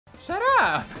Shut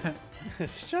up!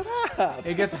 Shut up!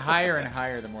 It gets higher and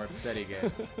higher the more upset he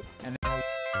gets. And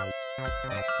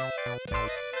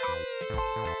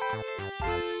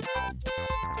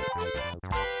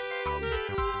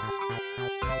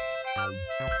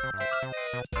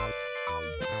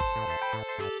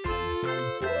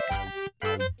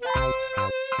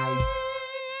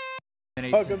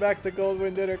Welcome back to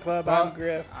Goldwynn Dinner Club. well, I'm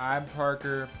Grif. I'm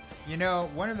Parker. You know,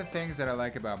 one of the things that I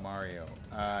like about Mario,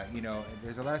 you know,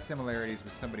 there's a lot of similarities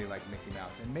with somebody like Mickey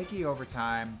Mouse. And Mickey, over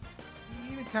time,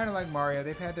 even kind of like Mario,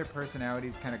 they've had their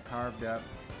personalities kind of carved up,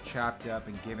 chopped up,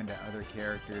 and given to other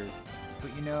characters.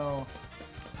 But you know,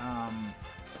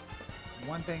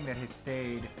 one thing that has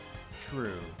stayed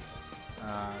true,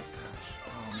 I'm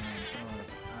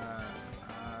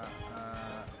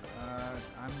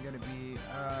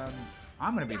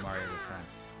gonna be Mario this time.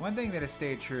 One thing that has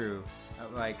stayed true,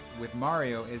 like with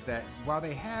Mario, is that while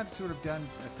they have sort of done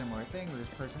a similar thing with his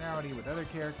personality with other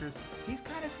characters, he's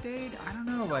kind of stayed, I don't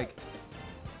know, like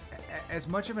as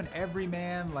much of an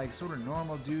everyman, like sort of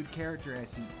normal dude character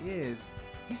as he is,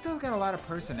 he's still got a lot of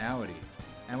personality.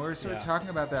 And we were sort of talking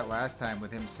about that last time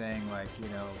with him saying, like, you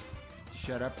know,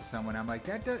 shut up to someone. I'm like,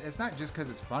 it's not just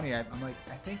because it's funny. I'm like,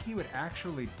 I think he would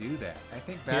actually do that. I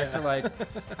think back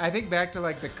to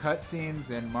like the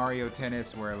cutscenes in Mario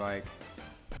Tennis where, like,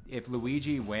 if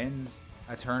Luigi wins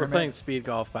a tournament. We're playing speed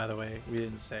golf, by the way. We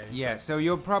didn't say. Yeah, so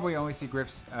you'll probably only see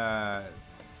Grif's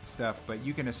stuff, but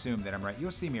you can assume that I'm right.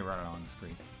 You'll see me run it on the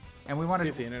screen. And we want to see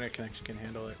if the internet connection can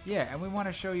handle it. Yeah, and we want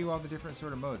to show you all the different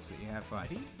sort of modes that you have fun.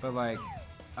 But like,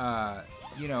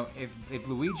 you know, if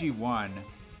Luigi won,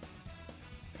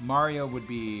 Mario would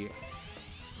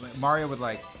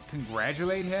like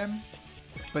congratulate him,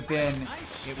 but then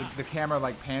the camera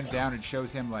like pans down and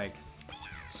shows him like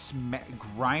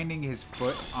grinding his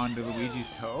foot onto Luigi's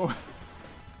toe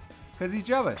because he's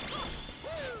jealous.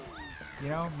 You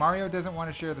know, Mario doesn't want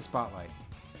to share the spotlight.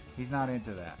 He's not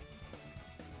into that.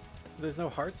 There's no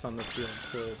hearts on the field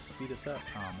to speed us up.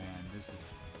 Oh man, this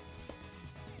is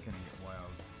gonna get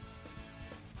wild.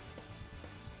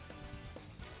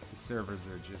 The servers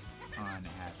are just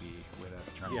unhappy with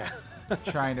us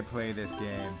trying to play this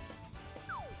game.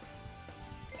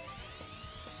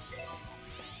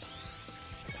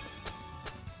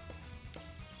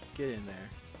 Get in there.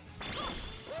 Oh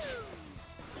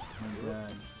my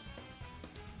God.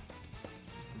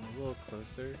 A little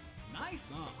closer. Nice,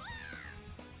 huh?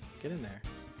 Get in there.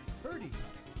 Birdie.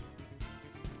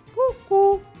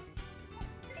 Woo-hoo.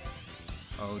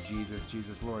 Oh Jesus,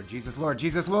 Jesus Lord, Jesus Lord,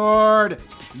 Jesus Lord!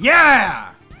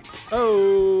 Yeah!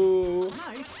 Oh!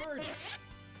 Nice birdie.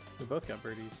 We both got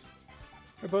birdies.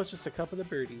 We're both just a couple of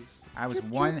birdies. I was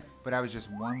but I was just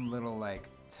one little, like,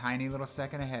 tiny little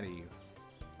second ahead of you.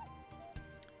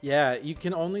 Yeah, you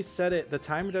can only set it. The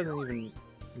timer doesn't even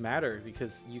matter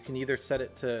because you can either set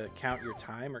it to count your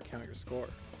time or count your score.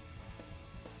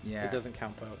 Yeah. It doesn't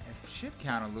count both. It should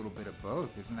count a little bit of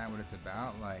both. Isn't that what it's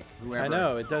about? Like, whoever. I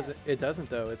know it doesn't. It doesn't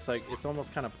though. It's like it's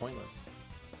almost kind of pointless.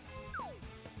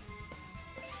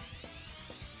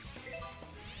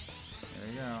 There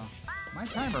you go. My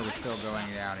timer was still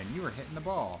going down, and you were hitting the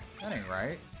ball. That ain't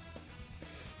right.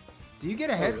 Do you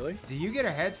get a head? Really? Do you get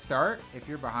a head start if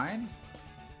you're behind?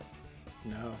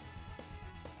 No.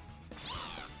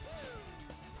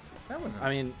 That wasn't. I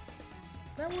mean,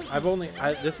 I've only.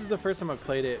 This is the first time I've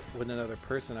played it with another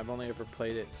person. I've only ever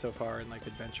played it so far in like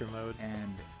adventure mode.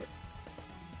 And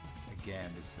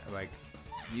again, it's like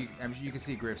I'm sure you can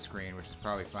see Grif's screen, which is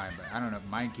probably fine, but I don't know.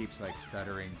 Mine keeps like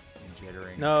stuttering and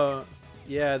jittering. No.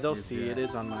 Yeah, they'll Yours see. do It that.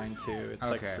 is on mine too. It's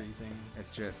like freezing.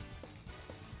 It's just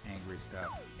angry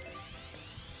stuff.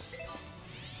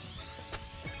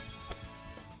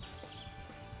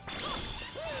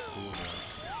 It's cool though.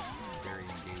 Very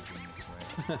engaging this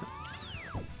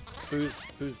way.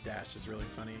 Boo's dash is really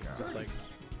funny. God. Just like.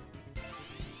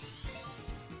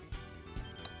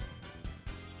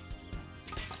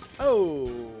 Oh!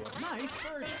 Nice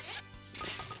birdie.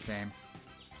 Same.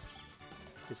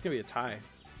 It's gonna be a tie.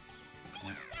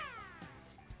 Yeah.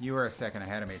 You were a second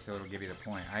ahead of me, so it'll give you the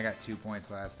point. I got 2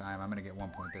 points last time. I'm gonna get 1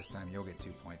 point this time. You'll get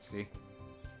 2 points. See?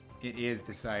 It is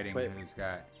deciding who's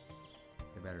got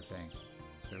the better thing.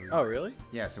 So Oh, really?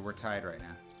 Yeah, so we're tied right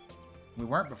now. We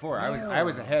weren't before. I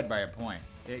was ahead by a point.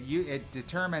 It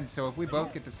determines. So if we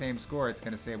both get the same score, it's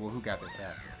gonna say, well, who got there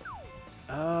faster?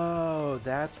 Oh,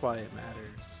 that's why it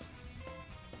matters.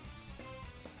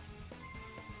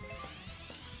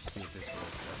 See if this works.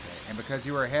 Okay. And because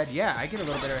you were ahead, yeah, I get a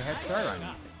little bit of a head start on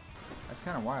you. That's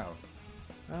kind of wild.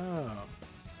 Oh.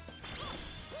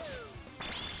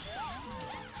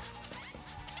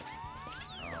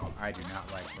 Oh, I do not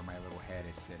like where my little head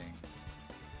is sitting.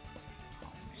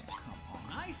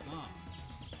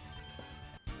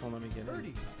 Won't let me get in.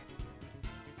 Birdie.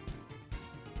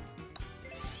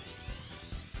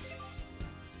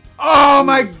 Oh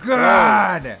my Jesus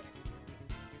god! Christ.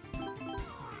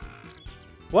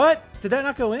 What? Did that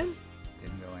not go in?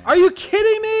 Didn't go in. Are you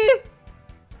kidding me?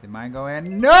 Did mine go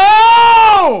in?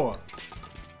 No!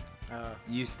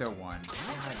 You still won.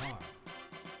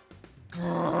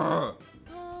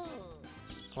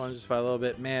 Won just by a little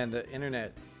bit. Man, the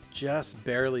internet just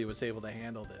barely was able to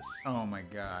handle this. Oh my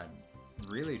god.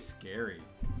 Really scary.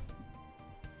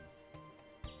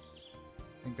 I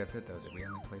think that's it though. Did we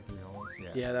only play 3 holes?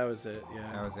 Yeah. Yeah, that was it.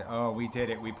 Yeah. That was it. Oh, we did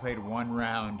it. We played 1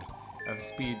 round of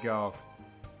speed golf.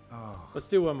 Oh. Let's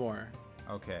do one more.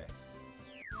 Okay.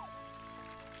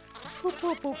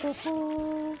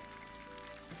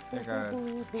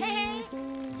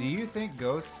 Do you think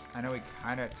ghosts, I know we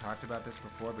kind of talked about this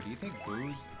before, but do you think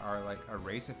boos are like a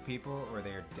race of people or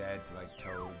they are dead like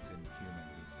toads and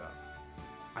humans and stuff?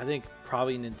 I think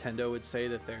probably Nintendo would say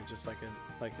that they're just like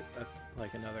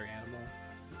another animal.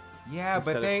 Yeah,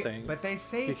 Instead but of saying- they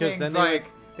say because things then they like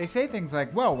they say things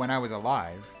like, "Well, when I was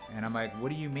alive," and I'm like, "What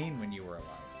do you mean when you were alive?"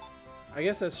 I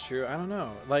guess that's true. I don't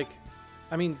know. Like,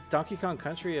 I mean, Donkey Kong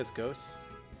Country has ghosts.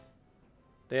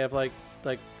 They have like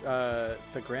the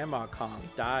Grandma Kong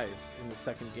dies in the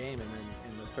second game, and then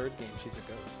in the third game she's a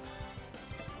ghost.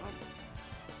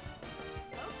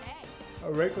 Okay.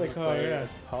 A regular We play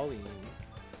as Pauline.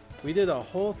 We did a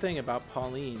whole thing about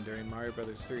Pauline during Mario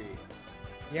Brothers 3.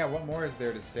 Yeah, what more is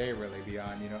there to say really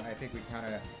beyond, I think we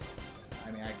kind of,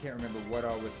 I mean, I can't remember what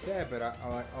all was said, but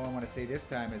all I want to say this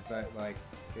time is that, like,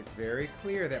 it's very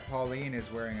clear that Pauline is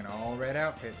wearing an all-red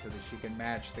outfit so that she can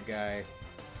match the guy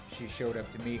she showed up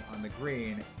to meet on the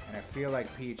green, and I feel like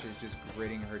Peach is just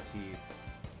gritting her teeth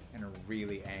and are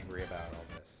really angry about all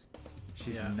this.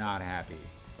 She's not happy.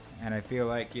 And I feel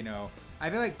like,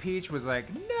 Peach was like,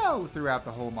 no, throughout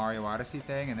the whole Mario Odyssey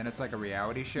thing, and then it's like a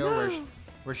reality show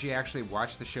where she actually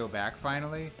watched the show back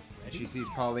finally, and she sees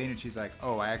Pauline and she's like,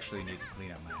 oh, I actually need to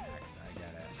clean up my act.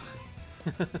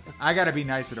 I get it. I gotta be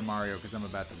nicer to Mario because I'm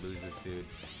about to lose this dude.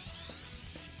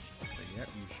 But yep,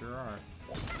 you sure are.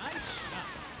 Nice shot.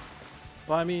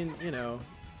 Well, I mean,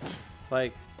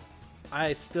 like,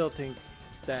 I still think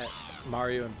that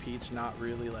Mario and Peach not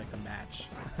really like a match.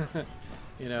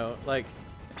 Like,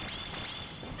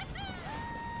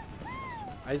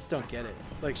 I just don't get it.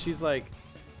 Like, she's like,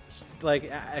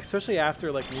 especially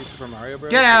after like New Super Mario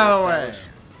Bros. Get out of the way!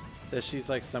 That she's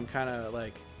like some kind of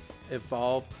like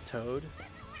evolved Toad.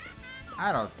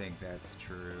 I don't think that's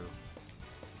true.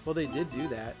 Well, they did do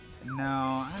that. No,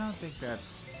 I don't think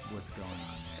that's what's going on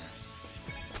there.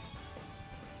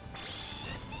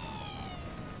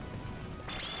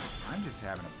 I'm just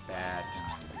having a bad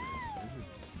time with it. This is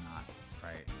just not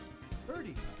right.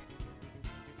 Birdie.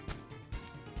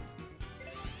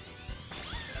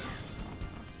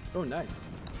 Oh,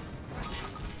 nice.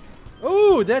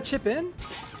 Oh, did that chip in?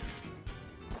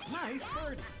 Nice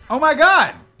birdie. Oh my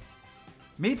god!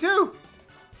 Me too!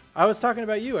 I was talking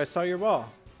about you. I saw your ball.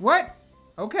 What?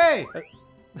 Okay.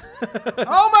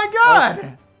 Oh my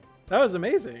god! That was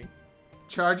amazing.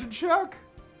 Charge and Chuck.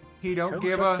 He don't Charge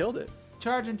give Chuck a... killed it.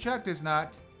 Charge and Chuck does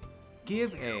not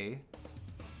give a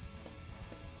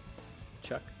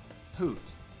Chuck hoot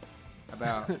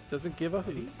about doesn't give a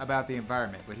hoot. about the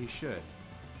environment, but he should.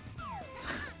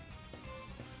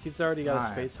 He's already got a 5,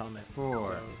 space helmet. 4,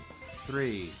 so-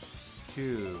 3,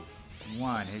 2,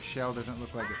 1. His shell doesn't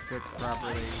look like it fits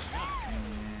properly.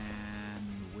 And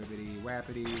whippity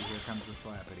wappity, here comes the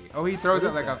slappity. Oh, he throws What it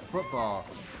is like that? a football.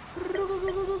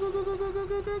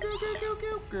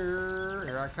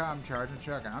 Here I come, charging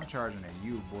Chuck, and I'm charging at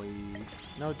you, boy.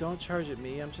 No, don't charge at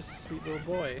me. I'm just a sweet little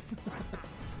boy.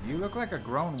 You look like a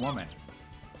grown woman.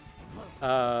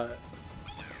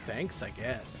 Thanks, I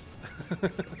guess.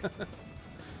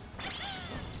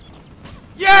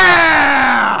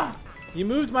 Yeah! You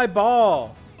moved my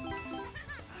ball.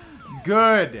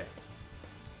 Good.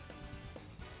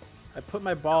 I put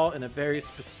my ball in a very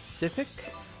specific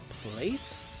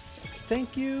place.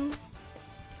 Thank you.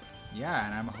 Yeah,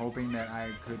 and I'm hoping that I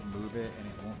could move it and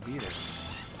it won't be there.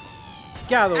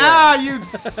 Get out of the way. Ah, you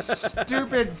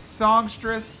stupid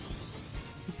songstress.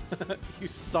 You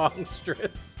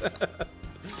songstress.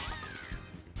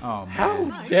 Oh, man.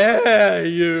 How dare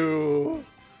you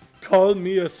call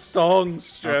me a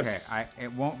songstress? Okay,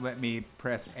 it won't let me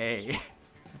press A.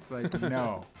 It's like,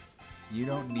 no, you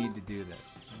don't need to do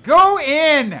this. Go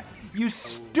in, you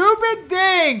stupid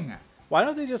thing! Why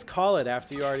don't they just call it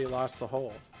after you already lost the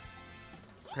hole?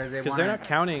 Because Because they're not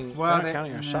counting. Well, they're not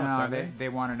counting our shots, no, are they? they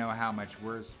want to know how much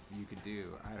worse you could do.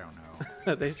 I don't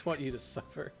know. They just want you to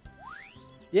suffer.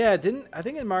 Yeah, didn't I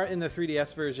think in the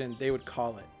 3DS version they would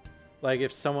call it. Like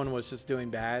if someone was just doing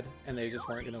bad and they just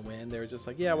weren't gonna win, they were just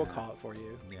like, yeah, we'll call it for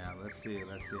you. Yeah, let's see.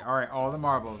 All right, all the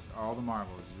marbles.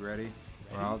 You ready?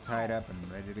 We're all tied up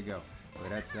and ready to go.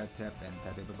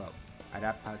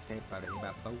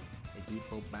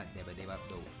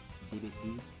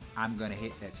 I'm gonna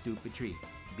hit that stupid tree.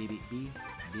 I'm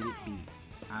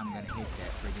gonna hit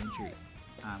that friggin' tree.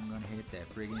 I'm gonna hit that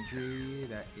friggin' tree.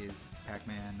 That is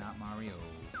Pac-Man, not Mario.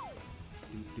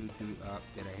 Up.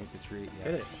 Did I hit the tree? Yeah.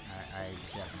 Hit it. I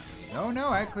definitely. Oh no,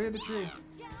 I cleared the tree.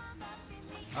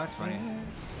 Oh, that's funny.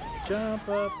 Jump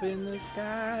up in the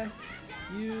sky.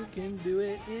 You can do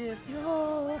it if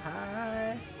you're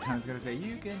high. I was gonna say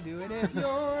you can do it if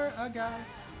you're a guy.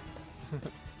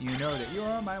 You know that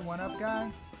you're my one-up guy.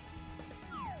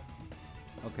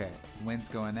 Okay, wind's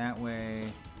going that way.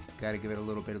 Got to give it a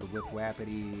little bit of the whip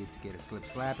whappity to get a slip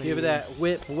slappity. Give it that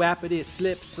whip whappity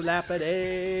slip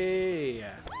slappity.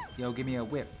 Yo, give me a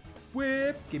whip.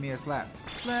 Whip. Give me a slap.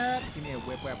 Slap. Give me a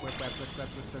whip, whap, whip, whap, whip, slap,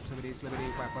 slip, slippity, slippity,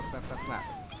 whap, whap, whap, whap, whap.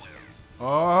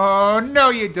 Oh,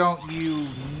 no you don't, you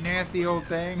nasty old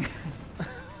thing.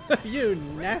 You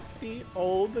nasty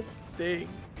old thing.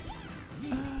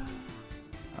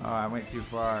 Oh, I went too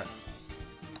far.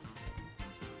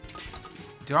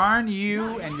 Darn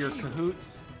you and your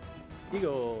cahoots.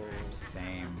 Eagle.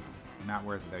 Same. Not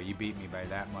worth it though. You beat me by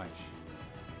that much.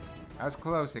 I was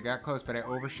close. It got close, but I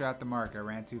overshot the mark. I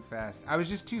ran too fast. I was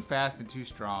just too fast and too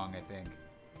strong, I think.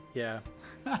 Yeah.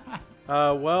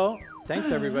 Well,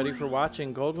 thanks everybody for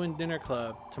watching Goldwyn Dinner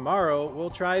Club. Tomorrow we'll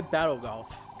try Battle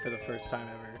Golf for the first time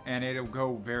ever. And it'll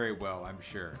go very well, I'm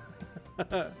sure.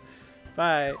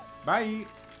 Bye. Bye.